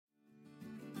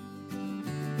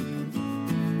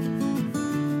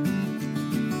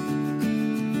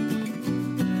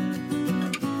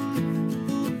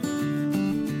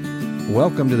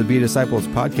Welcome to the Be Disciples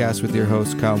podcast with your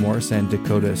hosts Kyle Morris and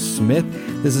Dakota Smith.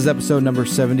 This is episode number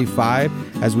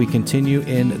 75 as we continue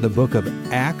in the book of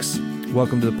Acts.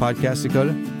 Welcome to the podcast,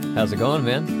 Dakota. How's it going,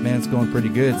 man? Man, it's going pretty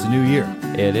good. It's a new year.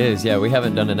 It is, yeah. We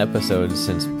haven't done an episode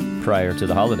since prior to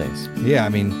the holidays. Yeah, I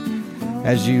mean,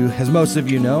 as most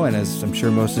of you know, and as I'm sure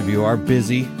most of you are,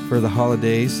 busy for the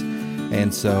holidays.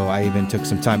 And so I even took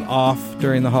some time off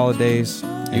during the holidays.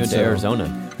 You went to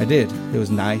Arizona. I did. It was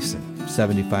nice and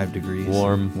 75 degrees.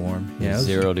 Warm. Yeah,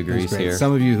 0 degrees here.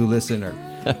 Some of you who listen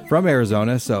are from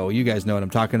Arizona, so you guys know what I'm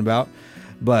talking about.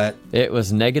 But it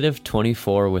was negative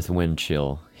 24 with wind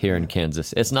chill here in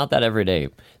Kansas. It's not that every day.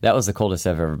 That was the coldest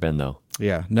I've ever been, though.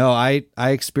 Yeah. No, I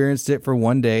experienced it for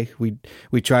one day.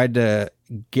 We tried to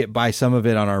get by some of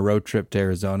it on our road trip to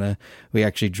Arizona. We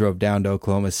actually drove down to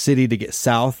Oklahoma City to get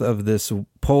south of this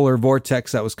polar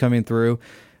vortex that was coming through.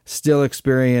 Still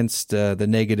experienced the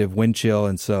negative wind chill,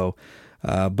 and so,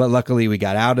 but luckily we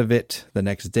got out of it the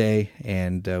next day,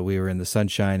 and we were in the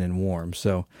sunshine and warm.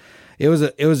 So it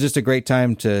was just a great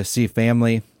time to see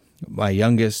family. My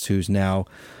youngest, who's now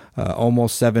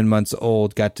almost 7 months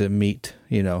old, got to meet.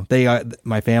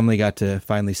 My family got to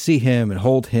finally see him and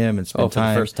hold him and spend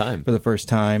time for the first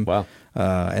time. Wow!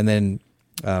 And then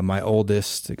my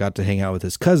oldest got to hang out with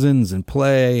his cousins and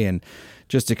play and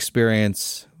just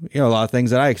experience, a lot of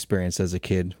things that I experienced as a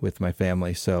kid with my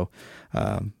family. So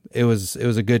it was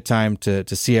a good time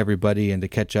to see everybody and to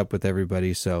catch up with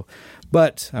everybody. So,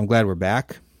 but I'm glad we're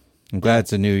back. I'm glad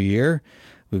it's a new year.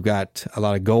 We've got a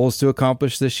lot of goals to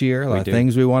accomplish this year, a lot of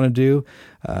things we want to do.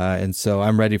 And so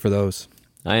I'm ready for those.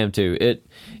 I am too.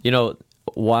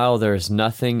 While there's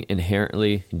nothing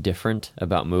inherently different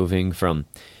about moving from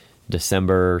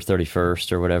December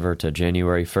 31st or whatever to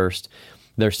January 1st,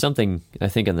 there's something, I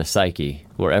think, in the psyche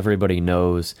where everybody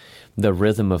knows the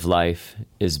rhythm of life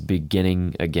is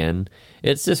beginning again.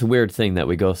 It's this weird thing that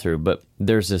we go through, but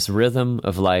there's this rhythm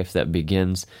of life that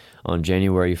begins on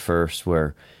January 1st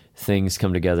where things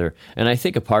come together. And I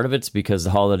think a part of it's because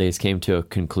the holidays came to a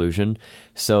conclusion.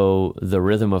 So the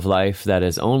rhythm of life that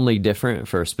is only different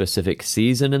for a specific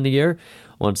season in the year,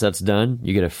 once that's done,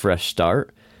 you get a fresh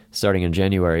start starting in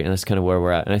January. And that's kind of where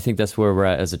we're at. And I think that's where we're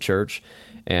at as a church.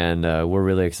 And we're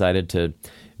really excited to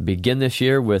begin this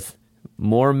year with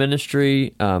more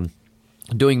ministry,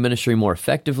 doing ministry more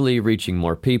effectively, reaching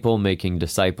more people, making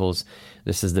disciples.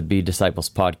 This is the Be Disciples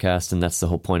podcast, and that's the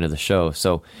whole point of the show.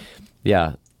 So,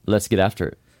 yeah, let's get after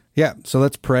it. Yeah, so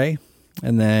let's pray.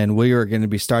 And then we are going to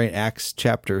be starting Acts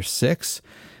chapter 6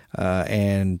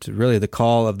 and really the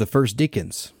call of the first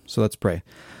deacons. So let's pray.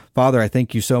 Father, I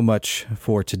thank you so much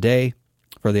for today,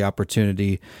 for the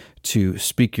opportunity to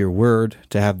speak your word,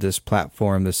 to have this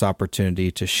platform, this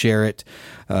opportunity to share it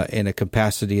in a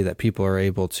capacity that people are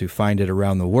able to find it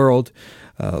around the world.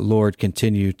 Lord,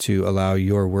 continue to allow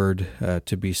your word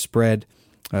to be spread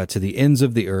to the ends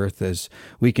of the earth as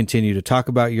we continue to talk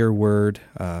about your word.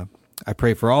 I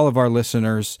pray for all of our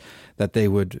listeners that they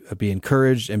would be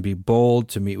encouraged and be bold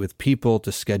to meet with people,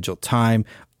 to schedule time,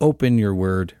 open your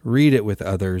word, read it with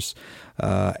others,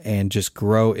 and just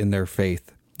grow in their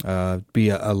faith. Be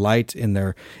a light in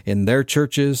their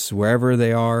churches, wherever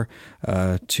they are,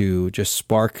 to just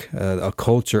spark a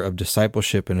culture of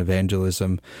discipleship and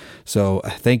evangelism. So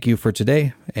thank you for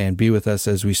today, and be with us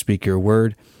as we speak your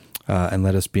word, and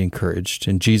let us be encouraged.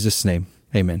 In Jesus' name,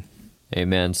 amen.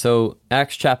 Amen. So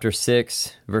Acts chapter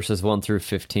 6, verses 1 through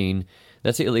 15,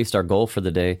 that's at least our goal for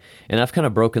the day. And I've kind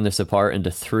of broken this apart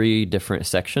into 3 different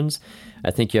sections.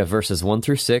 I think you have verses 1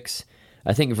 through 6.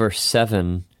 I think verse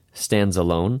 7 stands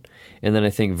alone. And then I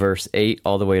think verse 8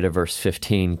 all the way to verse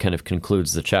 15 kind of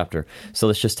concludes the chapter. So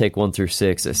let's just take 1 through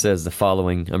 6. It says the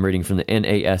following. I'm reading from the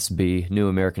NASB, New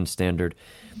American Standard.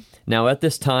 Now at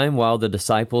this time, while the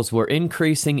disciples were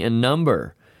increasing in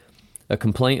number, a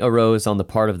complaint arose on the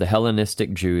part of the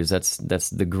Hellenistic Jews, that's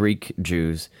the Greek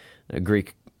Jews,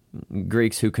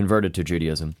 Greeks who converted to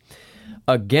Judaism,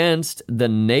 against the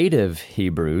native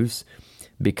Hebrews,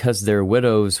 because their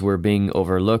widows were being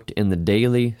overlooked in the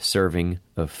daily serving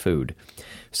of food.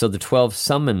 So the 12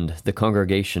 summoned the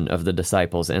congregation of the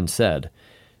disciples and said,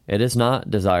 "It is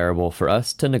not desirable for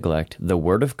us to neglect the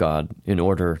word of God in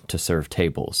order to serve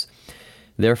tables.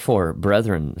 Therefore,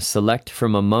 brethren, select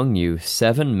from among you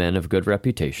 7 men of good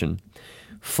reputation,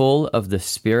 full of the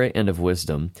Spirit and of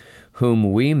wisdom,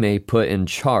 whom we may put in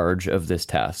charge of this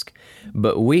task.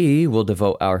 But we will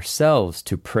devote ourselves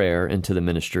to prayer and to the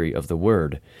ministry of the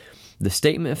word." The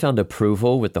statement found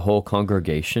approval with the whole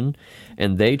congregation,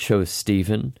 and they chose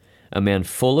Stephen, a man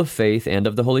full of faith and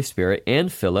of the Holy Spirit,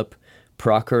 and Philip,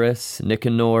 Prochorus,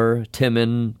 Nicanor,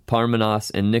 Timon, Parmenas,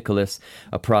 and Nicholas,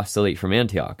 a proselyte from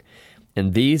Antioch.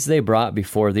 And these they brought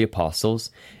before the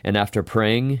apostles, and after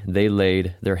praying, they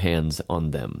laid their hands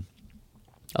on them.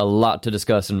 A lot to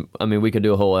discuss, and I mean, we could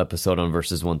do a whole episode on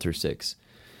verses 1 through 6.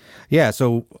 Yeah,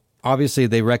 so obviously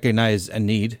they recognize a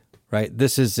need, right?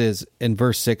 This is in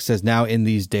verse 6 says, now in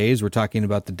these days, we're talking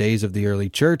about the days of the early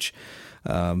church.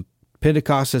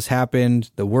 Pentecost has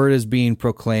happened. The word is being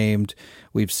proclaimed.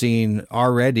 We've seen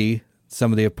already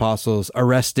some of the apostles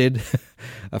arrested,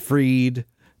 freed,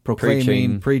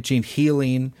 proclaiming, preaching,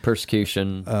 healing,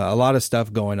 persecution, a lot of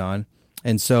stuff going on.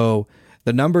 And so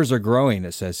the numbers are growing,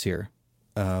 it says here.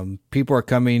 People are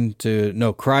coming to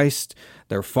know Christ.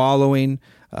 They're following.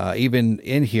 Even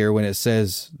in here, when it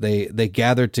says they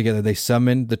gathered together, they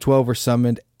summoned, the 12 were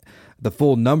summoned, the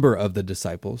full number of the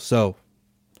disciples. So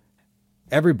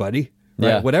everybody, right?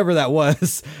 Yeah. Whatever that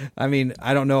was. I mean,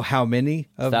 I don't know how many.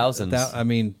 Thousands.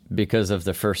 Because of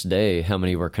the first day, how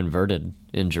many were converted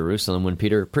in Jerusalem when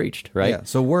Peter preached, right? Yeah.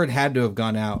 So word had to have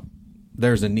gone out.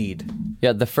 There's a need.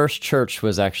 Yeah, the first church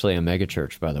was actually a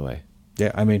megachurch, by the way.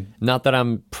 Yeah, I mean, not that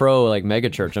I'm pro like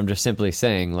megachurch. I'm just simply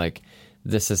saying like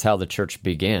this is how the church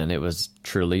began. It was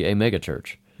truly a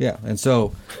megachurch. Yeah, and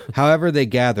so however they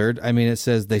gathered, I mean, it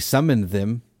says they summoned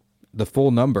them, the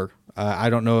full number. I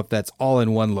don't know if that's all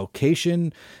in one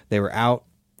location. They were out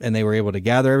and they were able to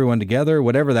gather everyone together,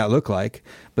 whatever that looked like.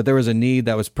 But there was a need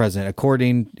that was present.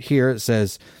 According here, it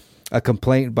says a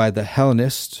complaint by the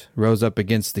Hellenists rose up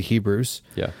against the Hebrews,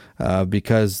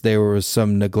 because there was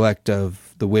some neglect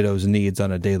of the widow's needs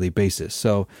on a daily basis.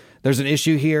 So there's an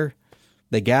issue here.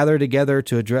 They gather together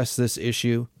to address this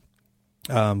issue.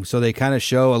 So they kind of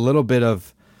show a little bit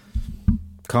of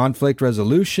conflict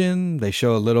resolution. They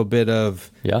show a little bit of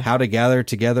how to gather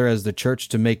together as the church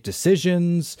to make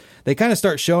decisions. They kind of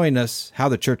start showing us how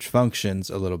the church functions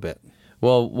a little bit.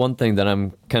 Well, one thing that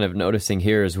I'm kind of noticing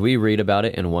here is we read about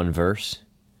it in one verse,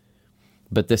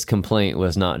 but this complaint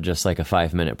was not just like a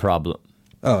 5-minute problem.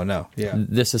 Oh, no. Yeah.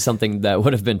 This is something that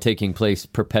would have been taking place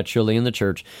perpetually in the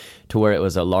church to where it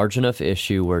was a large enough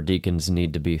issue where deacons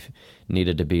needed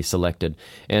to be selected.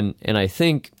 And I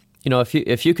think,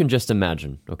 if you can just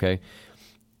imagine, okay,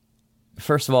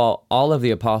 first of all of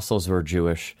the apostles were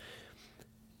Jewish.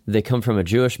 They come from a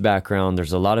Jewish background.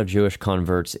 There's a lot of Jewish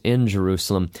converts in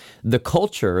Jerusalem. The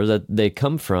culture that they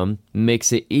come from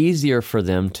makes it easier for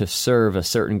them to serve a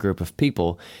certain group of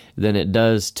people than it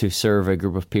does to serve a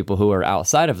group of people who are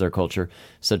outside of their culture,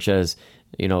 such as,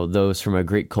 those from a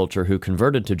Greek culture who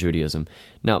converted to Judaism.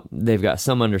 Now, they've got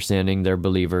some understanding, they're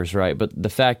believers, right? But the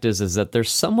fact is that there's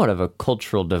somewhat of a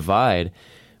cultural divide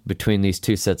between these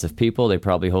two sets of people. They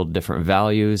probably hold different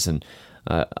values and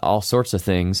all sorts of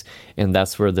things, and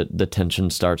that's where the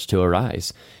tension starts to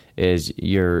arise. Is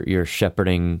you're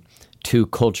shepherding two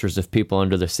cultures of people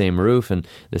under the same roof, and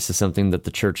this is something that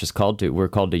the church is called to. We're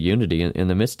called to unity in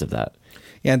the midst of that.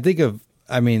 Yeah, and think of,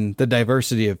 the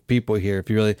diversity of people here. If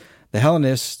you really, the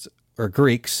Hellenists or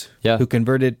Greeks who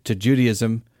converted to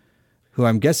Judaism, who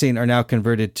I'm guessing are now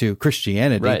converted to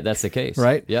Christianity. Right, that's the case.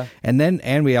 Right? Yeah.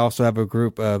 And we also have a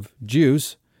group of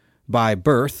Jews by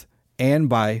birth and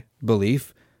by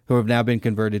belief who have now been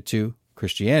converted to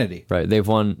Christianity. Right.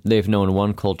 They've known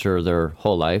one culture their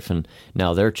whole life, and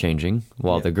now they're changing.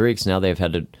 While the Greeks, now they've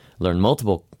had to learn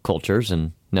multiple cultures,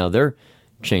 and now they're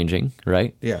changing,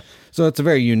 right? Yeah. So it's a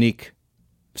very unique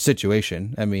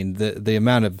situation. I mean, the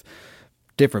amount of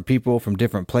different people from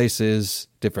different places,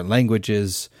 different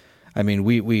languages. I mean,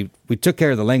 we took care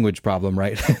of the language problem,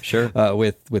 right? Sure.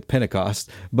 with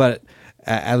Pentecost, but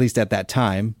at least at that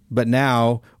time. But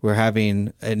now we're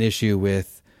having an issue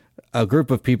with a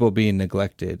group of people being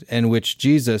neglected, and which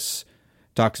Jesus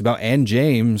talks about, and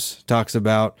James talks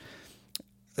about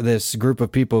this group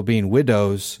of people being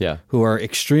widows who are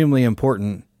extremely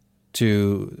important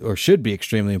to, or should be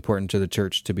extremely important to the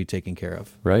church to be taken care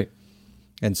of. Right.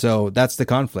 And so that's the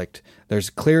conflict. There's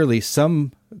clearly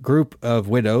some group of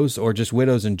widows, or just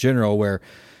widows in general, where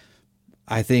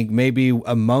I think maybe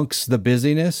amongst the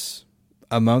busyness,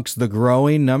 amongst the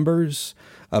growing numbers,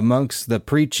 amongst the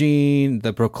preaching,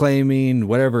 the proclaiming,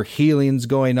 whatever healing's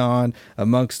going on,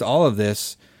 amongst all of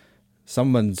this,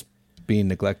 someone's being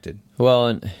neglected. Well,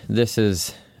 and this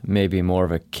is maybe more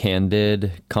of a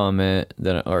candid comment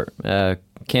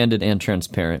candid and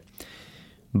transparent.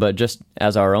 But just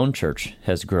as our own church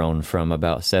has grown from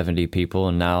about 70 people,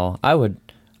 and now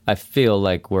I feel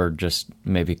like we're just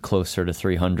maybe closer to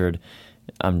 300.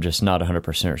 I'm just not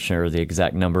 100% sure of the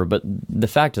exact number, but the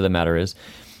fact of the matter is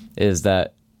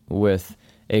that with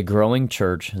a growing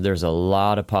church, there's a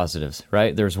lot of positives,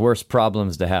 right? There's worse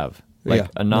problems to have, like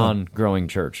a non-growing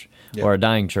church or a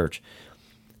dying church.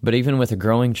 But even with a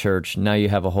growing church, now you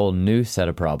have a whole new set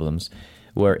of problems.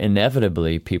 where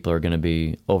inevitably people are going to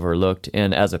be overlooked.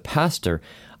 And as a pastor,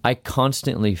 I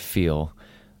constantly feel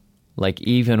like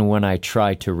even when I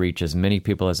try to reach as many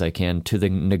people as I can to the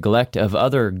neglect of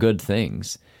other good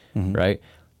things, right?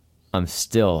 I'm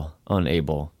still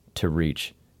unable to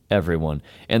reach everyone.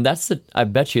 And I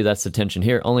bet you that's the tension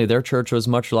here. Only their church was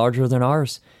much larger than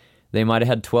ours. They might have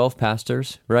had 12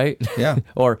 pastors, right? Yeah.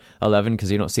 Or 11,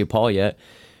 because you don't see Paul yet.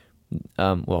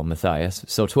 Matthias,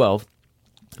 so 12.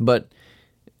 But,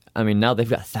 I mean, now they've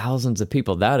got thousands of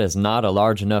people. That is not a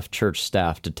large enough church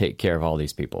staff to take care of all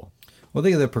these people. Well,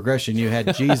 think of the progression. You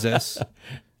had Jesus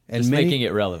and Just making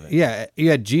it relevant. Yeah, you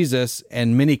had Jesus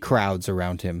and many crowds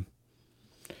around him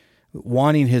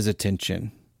wanting his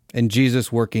attention, and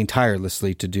Jesus working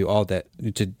tirelessly to do all that,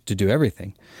 to do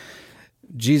everything.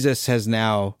 Jesus has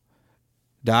now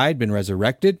died, been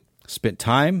resurrected, spent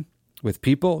time with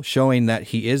people, showing that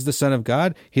he is the Son of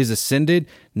God. He's ascended.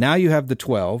 Now you have the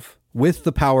 12 with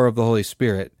the power of the Holy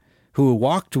Spirit who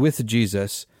walked with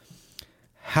Jesus.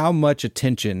 How much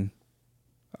attention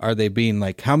are they being,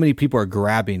 like, how many people are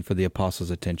grabbing for the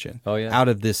apostles' attention? Oh, yeah. Out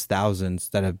of this thousands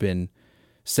that have been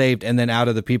saved, and then out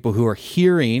of the people who are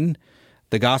hearing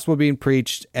the gospel being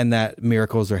preached and that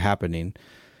miracles are happening.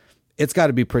 It's got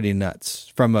to be pretty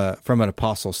nuts from an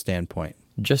apostle standpoint.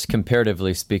 Just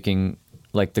comparatively speaking,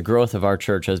 like, the growth of our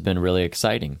church has been really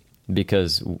exciting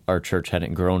because our church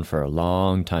hadn't grown for a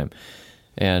long time.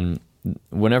 And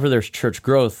whenever there's church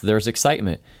growth, there's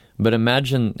excitement. But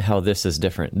imagine how this is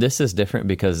different. This is different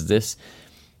because this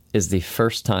is the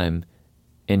first time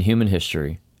in human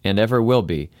history, and ever will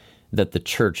be, that the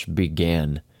church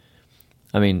began.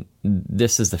 I mean,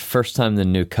 this is the first time the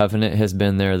new covenant has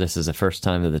been there. This is the first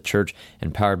time that the church,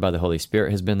 empowered by the Holy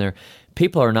Spirit, has been there.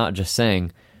 People are not just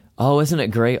saying, oh, isn't it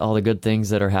great, all the good things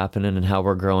that are happening and how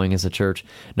we're growing as a church?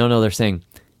 No, they're saying,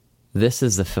 this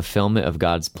is the fulfillment of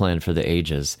God's plan for the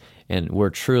ages, and we're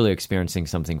truly experiencing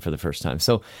something for the first time.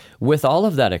 So with all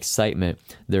of that excitement,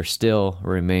 there still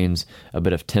remains a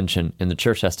bit of tension, and the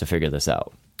church has to figure this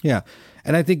out. Yeah,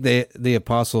 and I think the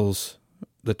apostles,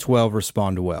 the 12,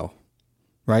 respond well,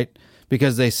 right?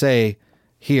 Because they say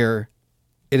here,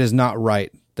 it is not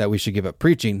right that we should give up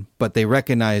preaching, but they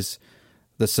recognize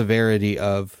the severity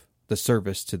of the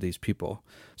service to these people.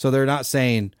 So they're not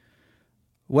saying,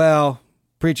 well,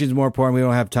 preaching is more important, we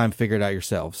don't have time, figure it out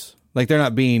yourselves. Like, they're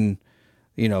not being,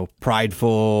 prideful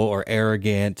or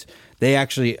arrogant. They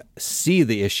actually see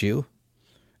the issue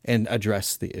and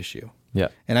address the issue. Yeah.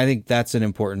 And I think that's an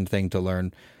important thing to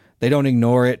learn. They don't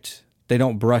ignore it. They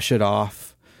don't brush it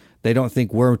off. They don't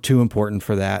think we're too important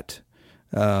for that.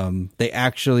 They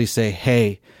actually say,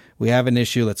 hey, we have an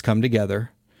issue. Let's come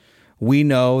together. We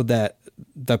know that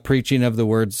the preaching of the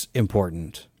word's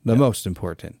important, the most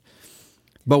important.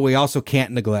 But we also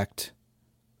can't neglect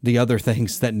the other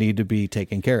things that need to be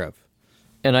taken care of.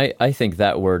 And I think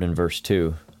that word in verse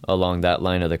 2, along that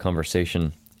line of the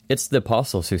conversation, it's the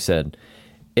apostles who said,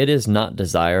 it is not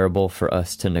desirable for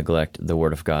us to neglect the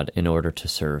word of God in order to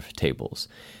serve tables.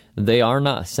 They are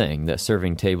not saying that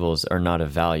serving tables are not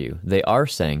of value. They are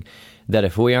saying that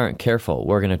if we aren't careful,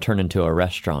 we're going to turn into a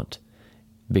restaurant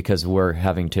because we're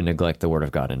having to neglect the word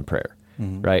of God in prayer,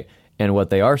 right? And what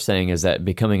they are saying is that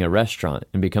becoming a restaurant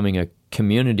and becoming a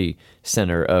community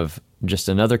center of just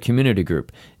another community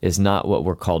group is not what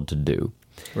we're called to do.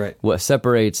 Right. What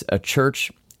separates a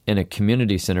church and a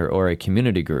community center or a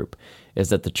community group is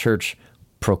that the church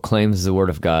proclaims the word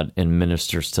of God and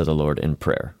ministers to the Lord in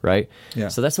prayer, right? Yeah.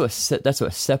 So that's what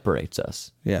separates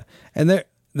us. Yeah. And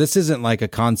this isn't like a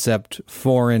concept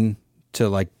foreign to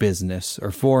like business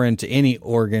or foreign to any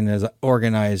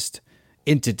organized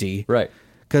entity. Right.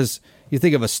 Because you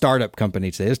think of a startup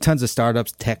company today. There's tons of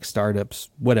startups, tech startups,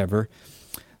 whatever.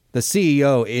 The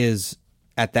CEO is,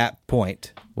 at that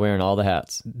point, Wearing all the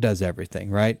hats. does everything,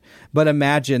 right? But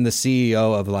imagine the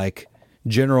CEO of like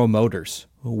General Motors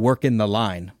working the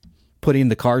line, putting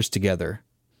the cars together.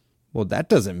 Well, that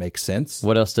doesn't make sense.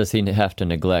 What else does he have to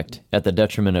neglect at the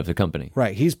detriment of the company?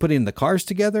 Right. He's putting the cars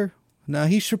together. Now,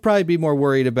 he should probably be more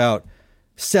worried about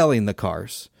selling the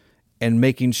cars and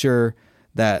making sure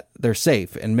that they're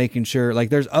safe and making sure, like,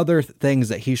 there's other things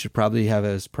that he should probably have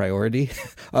as priority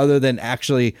other than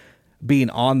actually being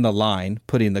on the line,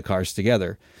 putting the cars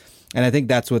together. And I think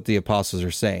that's what the apostles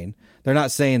are saying. They're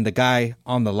not saying the guy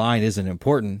on the line isn't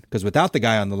important, because without the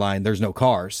guy on the line, there's no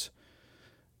cars.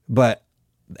 But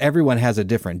everyone has a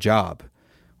different job.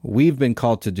 We've been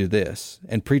called to do this,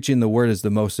 and preaching the word is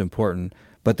the most important.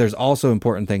 But there's also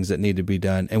important things that need to be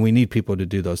done, and we need people to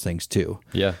do those things too.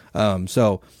 Yeah.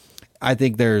 So I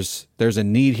think there's a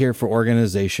need here for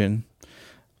organization.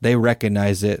 They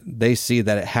recognize it. They see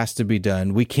that it has to be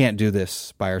done. We can't do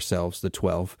this by ourselves, the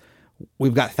 12.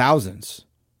 We've got thousands.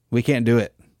 We can't do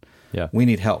it. Yeah. We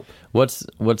need help. What's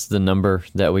the number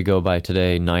that we go by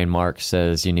today? 9 Mark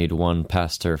says you need one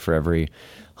pastor for every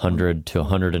 100 to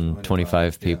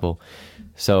 125 people.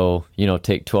 So,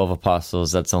 take 12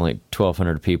 apostles. That's only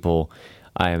 1,200 people.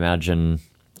 I imagine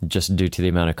just due to the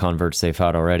amount of converts they've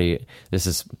had already, this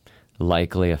is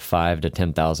likely a 5,000 to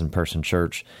 10,000 person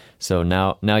church. So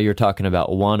now you're talking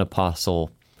about one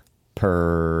apostle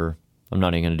per, I'm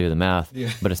not even going to do the math,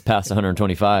 but it's past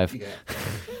 125.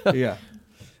 Yeah.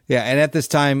 Yeah. And at this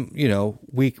time,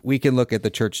 we can look at the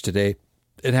church today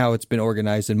and how it's been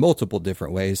organized in multiple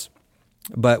different ways.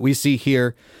 But we see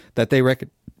here that they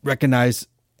recognize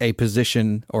a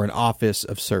position or an office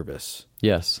of service.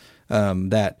 Yes.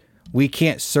 That we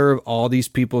can't serve all these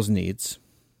people's needs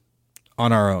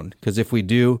on our own, because if we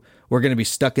do, we're going to be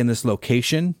stuck in this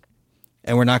location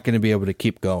and we're not going to be able to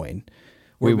keep going.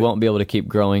 We won't be able to keep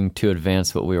growing to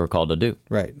advance what we were called to do.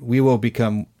 Right. We will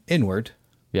become inward.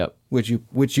 Yep.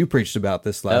 Which you preached about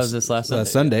this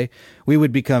last Sunday. Yeah. We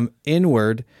would become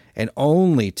inward and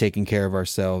only taking care of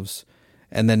ourselves,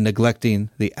 and then neglecting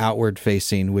the outward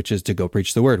facing, which is to go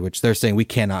preach the word, which they're saying we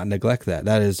cannot neglect that.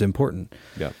 That is important.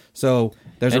 Yeah. So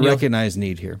there's a recognized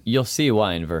need here. You'll see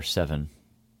why in verse 7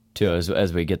 too,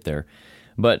 as we get there.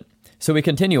 But so we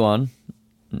continue on.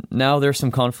 Now there's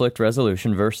some conflict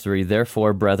resolution. Verse 3,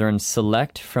 therefore, brethren,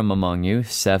 select from among you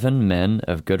 7 men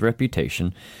of good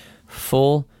reputation,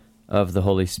 full of the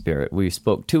Holy Spirit. We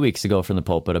spoke 2 weeks ago from the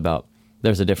pulpit about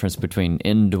there's a difference between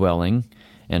indwelling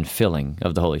and filling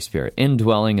of the Holy Spirit.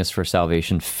 Indwelling is for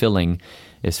salvation. Filling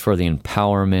is for the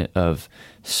empowerment of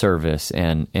service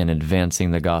and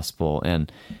advancing the gospel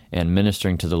and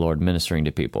ministering to the Lord, ministering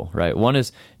to people, right? One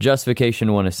is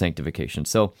justification, one is sanctification.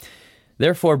 So,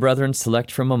 therefore, brethren,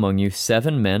 select from among you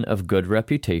 7 men of good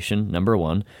reputation, number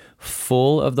 1,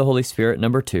 full of the Holy Spirit,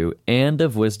 number 2, and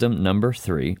of wisdom, number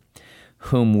 3,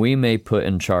 whom we may put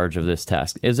in charge of this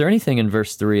task. Is there anything in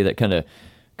verse 3 that kind of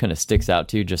sticks out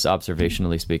to you, just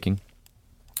observationally speaking?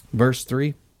 Verse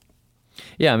 3?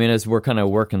 Yeah, I mean, as we're kind of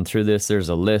working through this, there's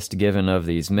a list given of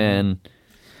these men.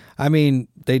 I mean,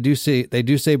 they do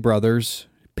say brothers,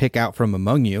 pick out from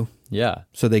among you. Yeah.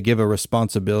 So they give a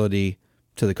responsibility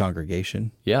to the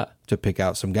congregation. Yeah. To pick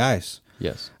out some guys.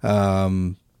 Yes.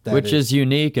 Which is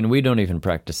unique, and we don't even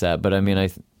practice that. But I mean, I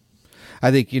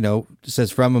think, it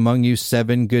says from among you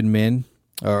 7 good men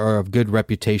or of good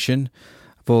reputation,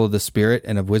 full of the Spirit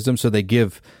and of wisdom. So they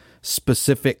give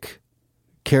specific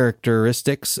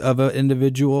characteristics of an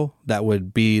individual that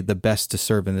would be the best to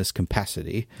serve in this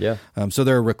capacity. Yeah. So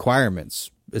there are requirements,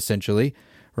 essentially,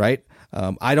 right?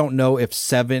 I don't know if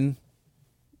 7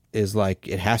 is like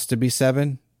it has to be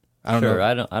 7. I don't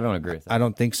know. I don't agree with that. I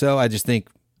don't think so. I just think,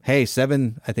 hey,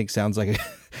 7, I think sounds like,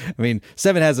 I mean,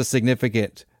 7 has a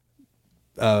significant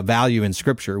value in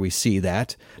Scripture. We see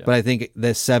that. Yeah. But I think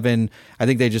the 7, I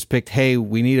think they just picked, hey,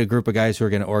 we need a group of guys who are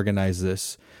going to organize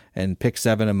this, and pick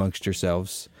 7 amongst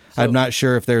yourselves. So, I'm not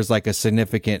sure if there's like a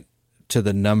significant to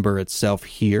the number itself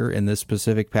here in this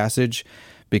specific passage,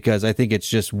 because I think it's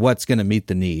just what's going to meet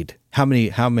the need. How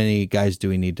many guys do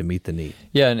we need to meet the need?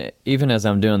 Yeah, and even as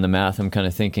I'm doing the math, I'm kind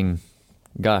of thinking,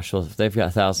 gosh, well, if they've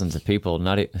got thousands of people,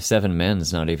 7 men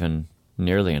is not even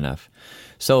nearly enough.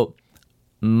 So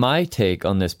my take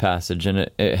on this passage, and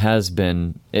it has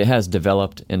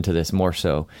developed into this more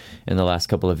so in the last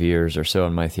couple of years or so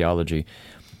in my theology.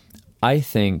 I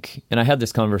think, and I had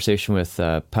this conversation with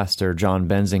Pastor John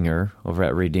Benzinger over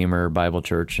at Redeemer Bible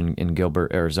Church in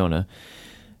Gilbert, Arizona.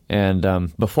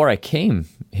 And before I came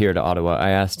here to Ottawa,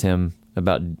 I asked him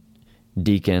about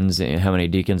deacons and how many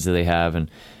deacons do they have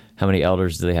and how many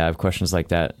elders do they have, questions like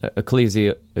that.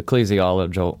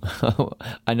 Ecclesiological,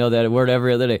 I know that word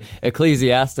every other day.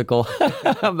 Ecclesiastical,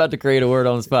 I'm about to create a word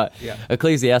on the spot. Yeah.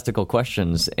 Ecclesiastical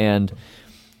questions. And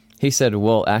he said,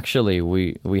 well, actually,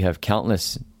 we have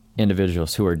countless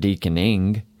individuals who are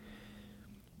deaconing,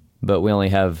 but we only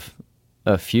have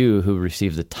a few who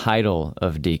receive the title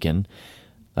of deacon.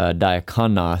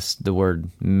 Diakonos, the word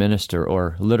minister,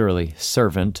 or literally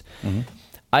servant. Mm-hmm.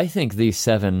 I think these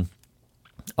 7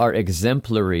 are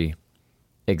exemplary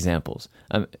examples.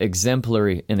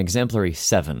 Exemplary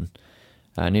 7.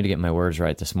 I need to get my words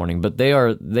right this morning, but they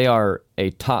are a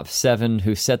top 7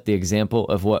 who set the example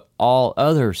of what all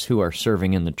others who are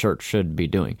serving in the church should be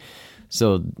doing.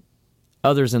 So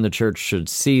others in the church should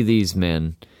see these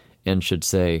men and should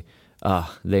say,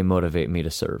 they motivate me to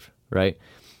serve, right?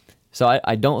 So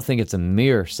I don't think it's a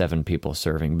mere 7 people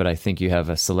serving, but I think you have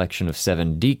a selection of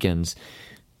 7 deacons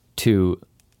to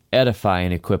edify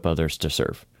and equip others to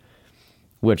serve.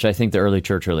 which I think the early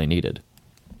church really needed.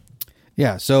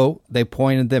 Yeah, so they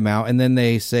pointed them out, and then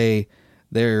they say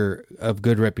they're of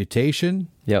good reputation,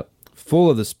 Yep. full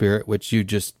of the Spirit, which you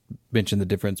just mentioned the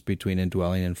difference between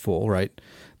indwelling and full, right?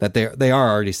 That they are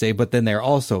already saved, but then they're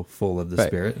also full of the Right.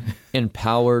 Spirit.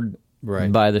 Empowered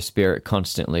Right. by the Spirit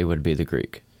constantly would be the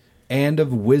Greek. And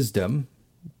of wisdom,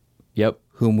 Yep.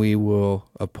 whom we will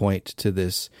appoint to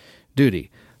this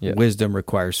duty. Yeah. Wisdom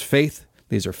requires faith.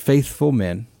 These are faithful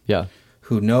men Yeah.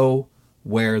 who know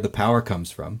where the power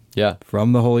comes from Yeah.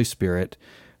 the Holy Spirit,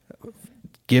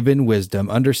 given wisdom,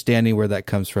 understanding where that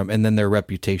comes from, and then their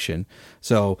reputation.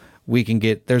 So we can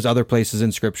there's other places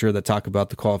in Scripture that talk about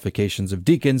the qualifications of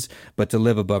deacons, but to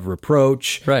live above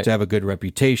reproach, Right. to have a good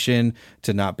reputation,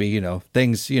 to not be,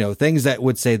 things that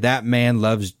would say that man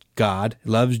loves God,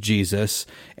 loves Jesus,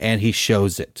 and he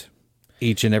shows it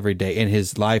each and every day in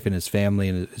his life, in his family,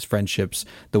 and his friendships,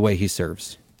 the way he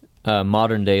serves.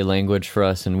 Modern day language for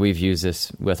us, and we've used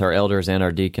this with our elders and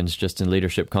our deacons just in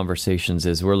leadership conversations,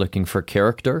 is we're looking for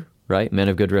character, right? Men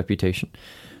of good reputation.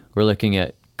 We're looking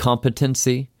at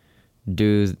competency.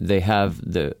 Do they have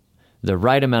the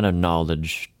right amount of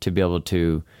knowledge to be able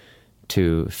to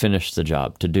finish the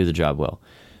job, to do the job well?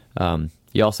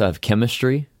 You also have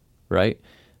chemistry, right?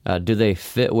 Do they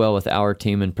fit well with our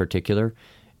team in particular?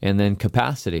 And then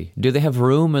capacity. Do they have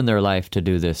room in their life to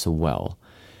do this well?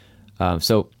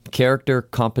 So character,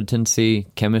 competency,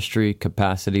 chemistry,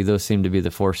 capacity, those seem to be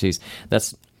the 4 C's.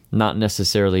 That's not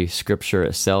necessarily Scripture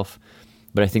itself,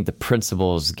 but I think the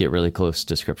principles get really close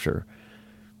to Scripture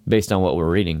based on what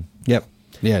we're reading. Yep.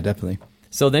 Yeah, definitely.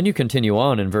 So then you continue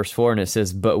on in verse 4, and it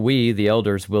says, "But we, the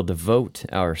elders, will devote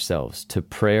ourselves to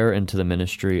prayer and to the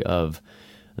ministry of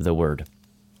the word."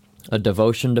 A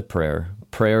devotion to prayer.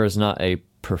 Prayer is not a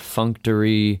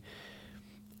perfunctory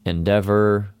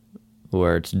endeavor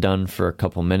where it's done for a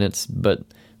couple minutes, but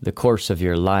the course of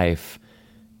your life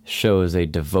shows a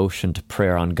devotion to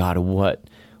prayer on God.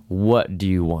 What do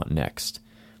you want next?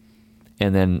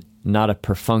 And then not a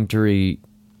perfunctory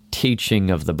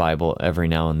teaching of the Bible every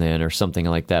now and then or something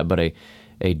like that, but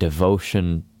a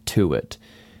devotion to it.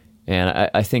 And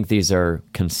I think these are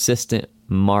consistent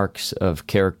marks of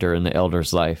character in the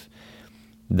elder's life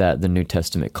that the New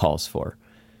Testament calls for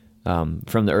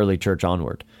from the early church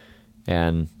onward.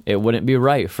 And it wouldn't be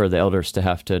right for the elders to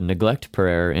have to neglect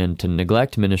prayer and to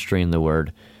neglect ministry in the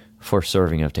word for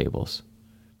serving of tables.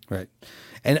 Right.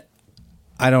 And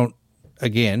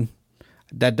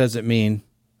that doesn't mean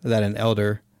that an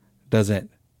elder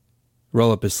doesn't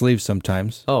roll up his sleeves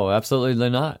sometimes Oh, absolutely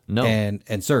not. No.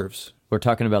 and serves. We're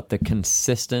talking about the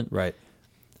consistent Right.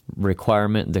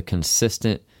 requirement, the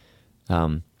consistent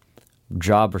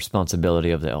job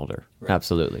responsibility of the elder. Right.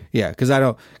 Absolutely. Yeah, because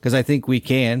I think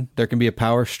there can be a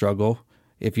power struggle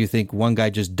if you think one guy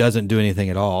just doesn't do anything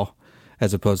at all,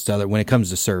 as opposed to other. When it comes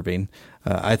to serving,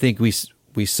 I think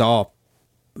we saw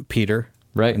Peter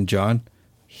Right. and John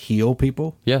heal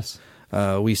people. Yes.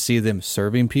 We see them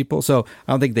serving people. So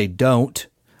I don't think they don't.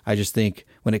 I just think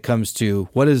when it comes to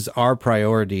what is our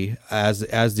priority as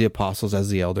the apostles, as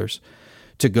the elders,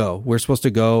 to go, we're supposed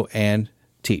to go and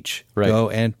teach, Right. Go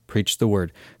and preach the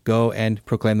word, go and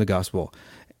proclaim the gospel.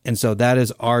 And so that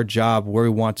is our job where we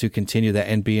want to continue that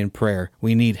and be in prayer.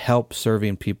 We need help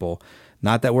serving people.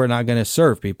 Not that we're not going to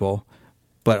serve people,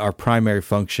 but our primary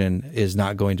function is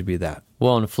not going to be that.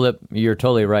 Well, and flip, you're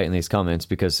totally right in these comments,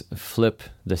 because flip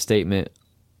the statement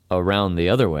around the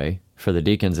other way for the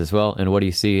deacons as well. And what do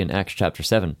you see in Acts chapter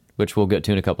 7, which we'll get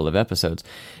to in a couple of episodes?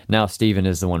 Now Stephen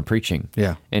is the one preaching.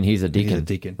 Yeah. And he's a deacon. He's a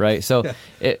deacon. Right? So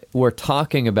Yeah. we're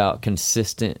talking about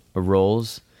consistent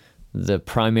roles, the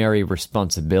primary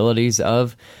responsibilities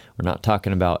of. We're not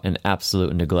talking about an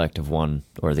absolute neglect of one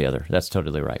or the other. That's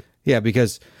totally right. Yeah,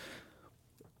 because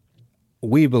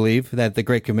we believe that the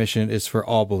Great Commission is for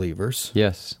all believers.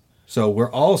 Yes. So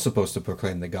we're all supposed to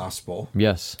proclaim the gospel.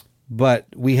 Yes. But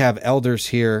we have elders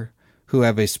here who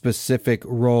have a specific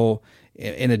role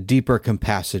in a deeper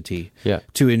capacity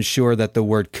to ensure that the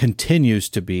word continues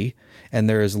to be, and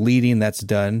there is leading that's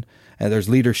done, and there's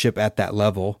leadership at that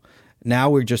level. Now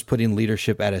we're just putting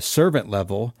leadership at a servant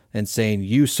level and saying,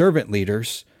 you servant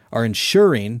leaders are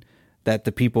ensuring that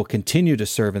the people continue to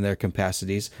serve in their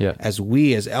capacities, as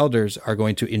we as elders are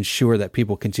going to ensure that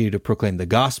people continue to proclaim the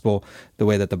gospel the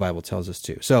way that the Bible tells us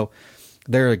to. So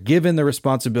they're given the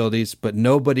responsibilities, but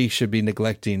nobody should be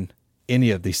neglecting any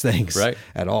of these things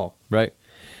at all. Right.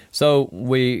 So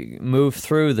we move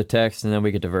through the text, and then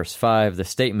we get to verse 5, the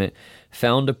statement,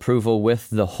 found approval with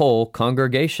the whole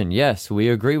congregation. Yes, we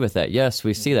agree with that. Yes,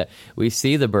 we see that. We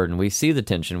see the burden. We see the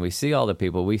tension. We see all the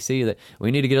people. We see that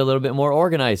we need to get a little bit more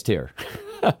organized here.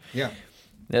 Yeah.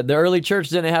 The early church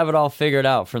didn't have it all figured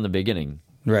out from the beginning.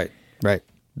 Right.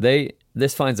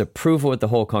 This finds approval with the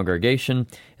whole congregation,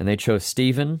 and they chose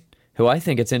Stephen, who I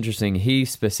think it's interesting. He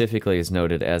specifically is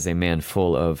noted as a man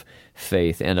full of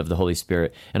faith and of the Holy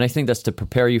Spirit, and I think that's to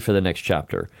prepare you for the next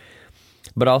chapter.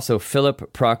 But also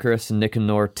Philip, Prochorus,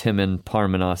 Nicanor, Timon,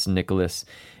 Parmenas, Nicholas,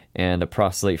 and a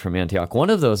proselyte from Antioch. One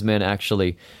of those men,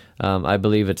 actually, I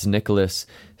believe it's Nicholas.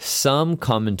 Some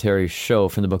commentaries show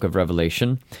from the book of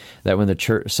Revelation that when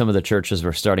some of the churches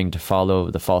were starting to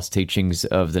follow the false teachings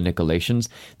of the Nicolaitans,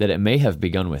 that it may have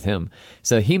begun with him.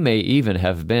 So he may even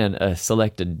have been a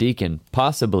selected deacon,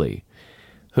 possibly,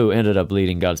 who ended up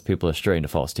leading God's people astray into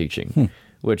false teaching,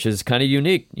 which is kind of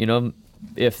unique.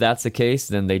 If that's the case,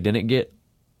 then they didn't get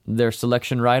their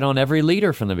selection right on every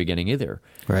leader from the beginning either.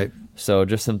 Right. So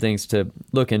just some things to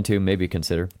look into, maybe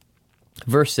consider.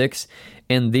 Verse 6,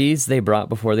 and these they brought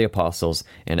before the apostles,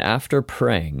 and after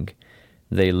praying,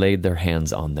 they laid their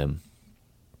hands on them.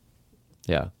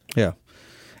 Yeah. Yeah.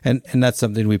 And that's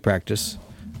something we practice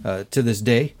to this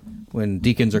day. When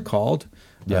deacons are called,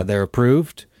 they're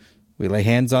approved. We lay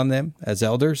hands on them as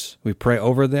elders. We pray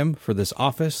over them for this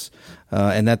office,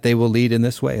 and that they will lead in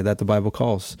this way that the Bible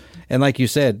calls. And like you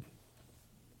said,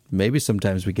 maybe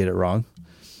sometimes we get it wrong.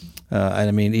 And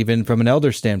I mean, even from an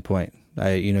elder standpoint,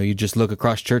 you just look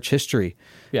across church history.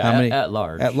 Yeah, how many, at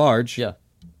large. At large. Yeah.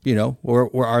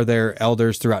 Or are there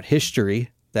elders throughout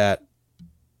history that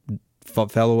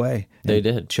fell away? They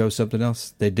did. Chose something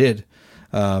else. They did.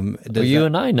 You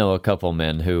and I know a couple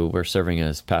men who were serving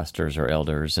as pastors or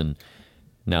elders, and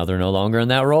now they're no longer in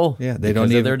that role. Yeah, they because don't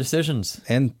of even their decisions,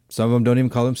 and some of them don't even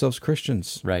call themselves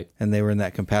Christians. Right, and they were in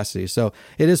that capacity. So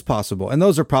it is possible, and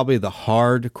those are probably the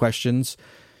hard questions,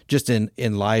 just in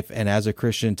life and as a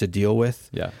Christian to deal with.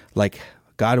 Yeah, like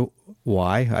God,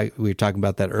 why? We were talking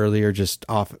about that earlier, just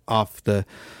off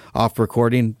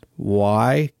recording.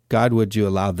 Why? God, would you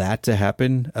allow that to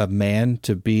happen? A man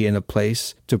to be in a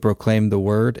place to proclaim the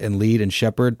word and lead and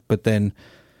shepherd, but then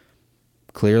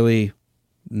clearly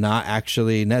not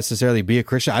actually necessarily be a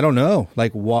Christian? I don't know.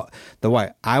 Like what the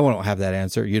why? I don't have that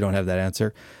answer. You don't have that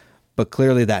answer. But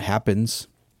clearly that happens.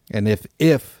 And if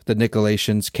the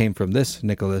Nicolaitans came from this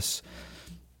Nicholas,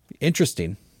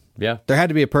 interesting. Yeah. There had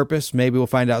to be a purpose. Maybe we'll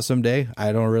find out someday.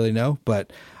 I don't really know.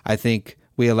 But I think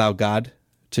we allow God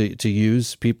to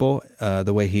use people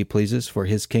the way he pleases for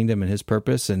his kingdom and his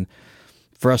purpose, and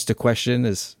for us to question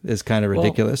is kind of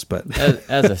ridiculous. But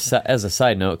as a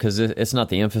side note, because it's not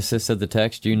the emphasis of the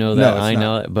text, you know that, I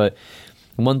know it, but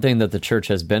one thing that the church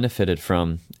has benefited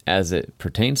from as it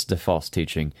pertains to false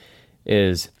teaching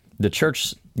is the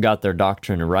church got their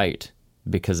doctrine right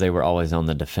because they were always on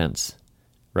the defense,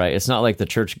 right? It's not like the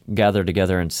church gathered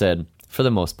together and said, for the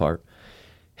most part,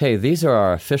 hey, these are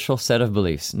our official set of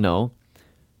beliefs. No.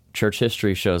 Church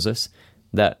history shows us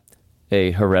that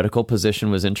a heretical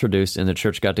position was introduced and the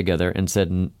church got together and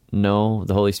said, no,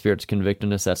 the Holy Spirit's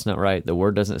convicting us. That's not right. The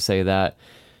word doesn't say that.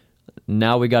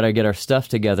 Now we got to get our stuff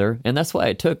together. And that's why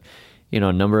it took, a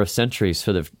number of centuries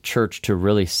for the church to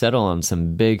really settle on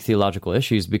some big theological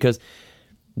issues, because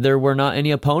there were not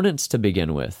any opponents to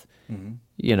begin with,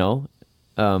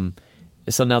 so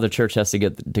now the church has to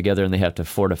get together and they have to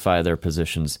fortify their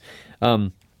positions.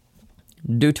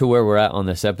 Due to where we're at on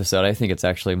this episode, I think it's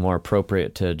actually more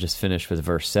appropriate to just finish with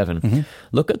verse 7. Mm-hmm.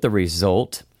 Look at the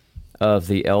result of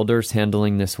the elders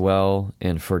handling this well,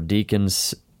 and for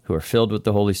deacons who are filled with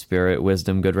the Holy Spirit,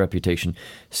 wisdom, good reputation,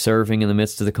 serving in the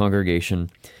midst of the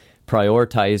congregation,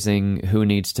 prioritizing who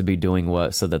needs to be doing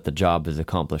what so that the job is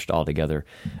accomplished altogether.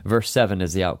 Verse 7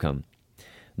 is the outcome.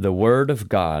 The word of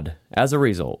God, as a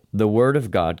result, the word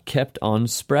of God kept on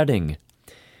spreading,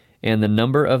 and the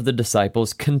number of the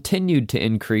disciples continued to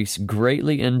increase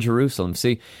greatly in Jerusalem.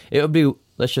 See, it would be,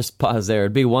 let's just pause there.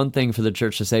 It'd be one thing for the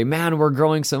church to say, man, we're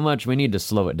growing so much, we need to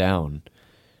slow it down,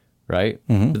 right?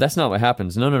 Mm-hmm. But that's not what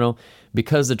happens. No.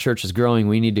 Because the church is growing,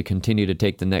 we need to continue to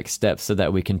take the next step so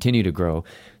that we continue to grow.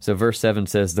 So verse 7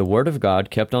 says, the word of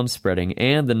God kept on spreading,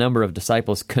 and the number of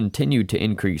disciples continued to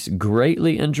increase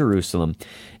greatly in Jerusalem,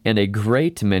 and a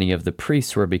great many of the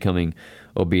priests were becoming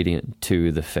obedient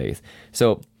to the faith.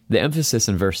 So the emphasis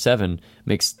in verse 7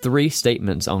 makes three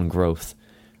statements on growth,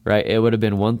 right? It would have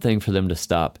been one thing for them to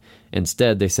stop.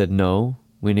 Instead, they said, no,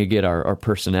 we need to get our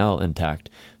personnel intact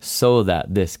so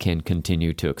that this can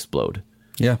continue to explode.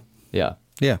 Yeah. Yeah.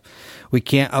 Yeah. We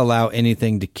can't allow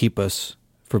anything to keep us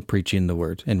from preaching the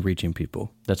word and reaching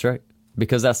people. That's right.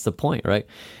 Because that's the point, right?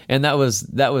 And that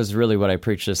was really what I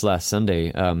preached this last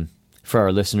Sunday for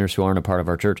our listeners who aren't a part of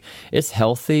our church. It's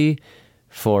healthy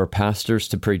for pastors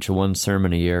to preach one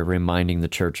sermon a year, reminding the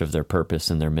church of their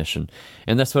purpose and their mission.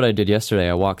 And that's what I did yesterday.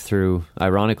 I walked through,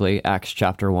 ironically, Acts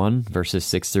chapter 1, verses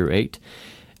 6 through 8,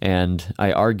 and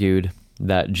I argued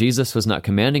that Jesus was not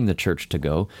commanding the church to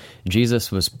go.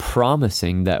 Jesus was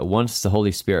promising that once the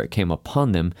Holy Spirit came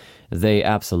upon them, they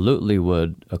absolutely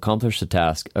would accomplish the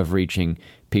task of reaching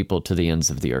people to the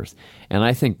ends of the earth. And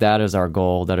I think that is our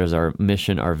goal, that is our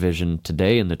mission, our vision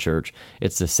today in the church.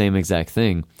 It's the same exact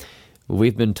thing.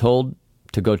 We've been told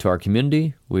to go to our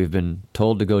community, we've been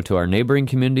told to go to our neighboring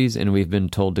communities, and we've been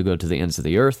told to go to the ends of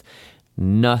the earth.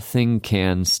 Nothing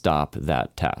can stop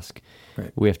that task.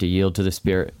 Right. We have to yield to the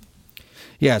Spirit.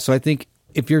 Yeah, so I think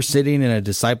if you're sitting in a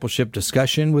discipleship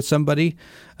discussion with somebody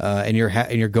and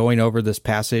you're going over this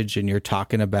passage and you're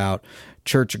talking about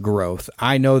church growth,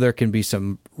 I know there can be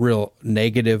some real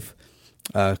negative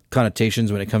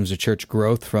connotations when it comes to church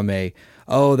growth from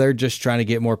they're just trying to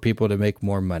get more people to make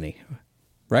more money,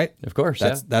 right? Of course,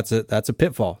 that's a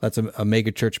pitfall. That's a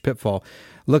mega church pitfall.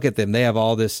 Look at them; they have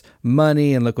all this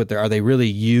money, and look what are they really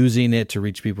using it to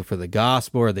reach people for the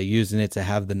gospel? Or are they using it to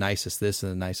have the nicest this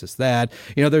and the nicest that?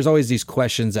 There's always these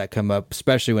questions that come up,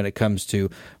 especially when it comes to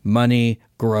money,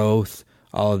 growth,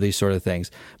 all of these sort of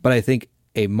things. But I think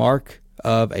a mark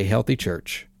of a healthy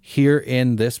church here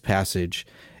in this passage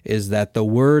is that the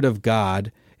word of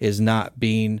God is not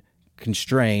being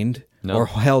constrained or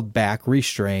held back,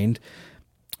 restrained,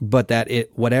 but that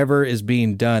whatever is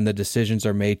being done, the decisions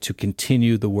are made to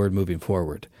continue the word moving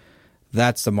forward.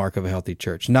 That's the mark of a healthy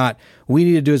church. Not, we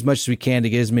need to do as much as we can to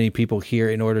get as many people here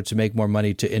in order to make more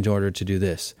money in order to do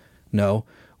this. No,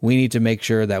 we need to make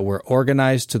sure that we're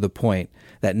organized to the point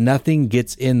that nothing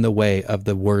gets in the way of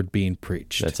the word being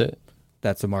preached. That's it.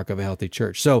 That's the mark of a healthy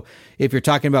church. So if you're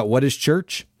talking about what is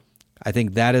church, I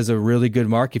think that is a really good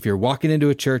mark. If you're walking into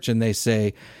a church and they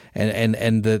say,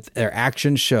 and their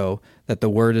actions show that the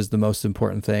word is the most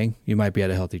important thing, you might be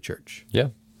at a healthy church. Yeah.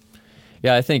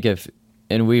 Yeah, I think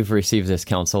and we've received this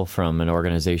counsel from an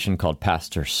organization called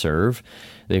Pastor Serve.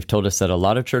 They've told us that a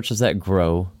lot of churches that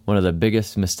grow, one of the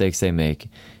biggest mistakes they make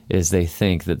is they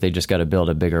think that they just got to build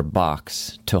a bigger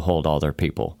box to hold all their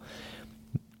people.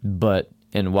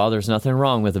 And while there's nothing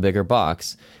wrong with a bigger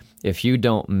box, if you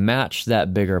don't match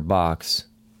that bigger box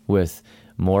with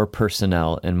more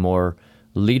personnel and more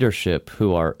leadership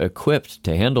who are equipped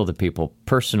to handle the people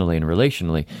personally and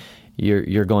relationally,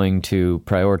 you're going to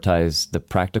prioritize the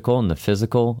practical and the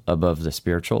physical above the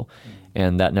spiritual,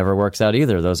 and that never works out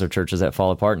either. Those are churches that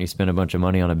fall apart and you spend a bunch of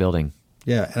money on a building.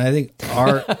 Yeah, and I think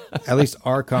at least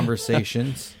our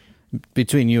conversations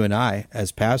between you and I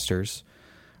as pastors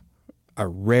are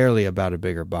rarely about a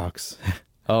bigger box.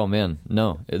 Oh man,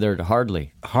 no, they're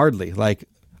hardly. Like,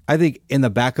 I think in the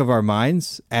back of our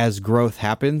minds, as growth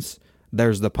happens,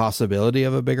 there's the possibility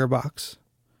of a bigger box,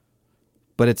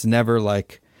 but it's never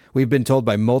like, we've been told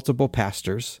by multiple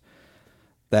pastors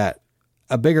that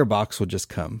a bigger box will just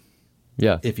come.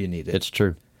 Yeah, if you need it. It's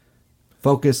true.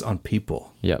 Focus on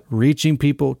people. Yep. Reaching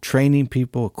people, training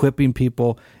people, equipping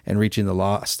people, and reaching the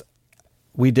lost.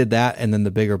 We did that, and then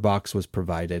the bigger box was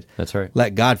provided. That's right.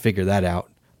 Let God figure that out,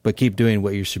 but keep doing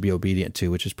what you should be obedient to,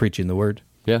 which is preaching the word.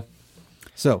 Yeah.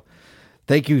 So,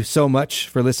 thank you so much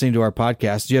for listening to our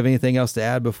podcast. Do you have anything else to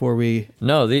add before we...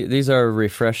 No, these are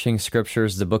refreshing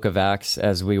scriptures. The book of Acts,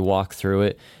 as we walk through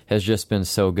it, has just been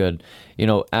so good.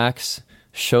 Acts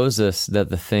shows us that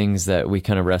the things that we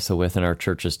kind of wrestle with in our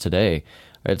churches today,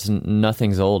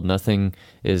 nothing's old,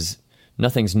 nothing's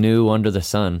new under the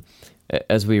sun.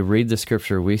 As we read the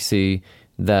scripture, we see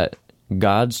that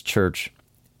God's church,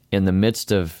 in the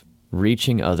midst of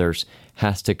reaching others,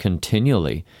 has to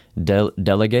continually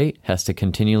delegate, has to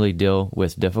continually deal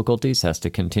with difficulties, has to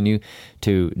continue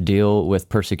to deal with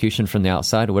persecution from the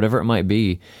outside, whatever it might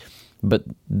be. But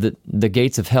the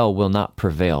gates of hell will not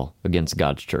prevail against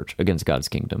God's church, against God's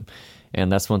kingdom. And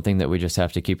that's one thing that we just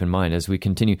have to keep in mind as we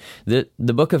continue. The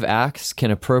book of Acts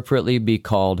can appropriately be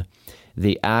called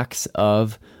the Acts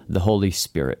of the Holy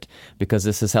Spirit, because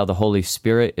this is how the Holy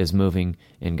Spirit is moving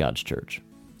in God's church.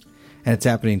 And it's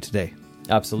happening today.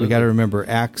 Absolutely. We got to remember,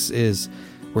 Acts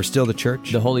we're still the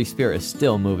church. The Holy Spirit is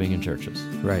still moving in churches.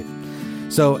 Right.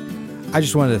 So I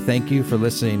just wanted to thank you for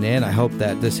listening in. I hope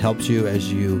that this helps you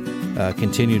as you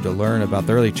continue to learn about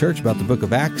the early church, about the book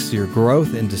of Acts, your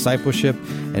growth in discipleship,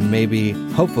 and maybe,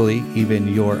 hopefully,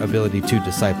 even your ability to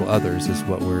disciple others is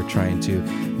what we're trying to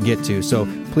get to. So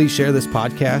please share this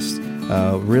podcast.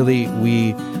 Really,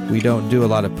 we don't do a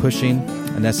lot of pushing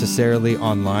necessarily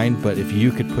online, but if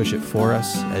you could push it for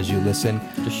us as you listen,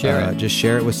 just share it. Just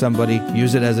share it with somebody.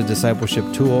 Use it as a discipleship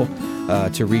tool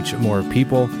to reach more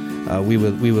people. we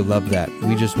would love that.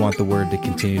 We just want the word to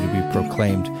continue to be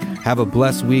proclaimed. Have a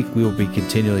blessed week. We will be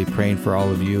continually praying for all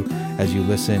of you as you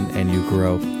listen and you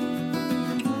grow.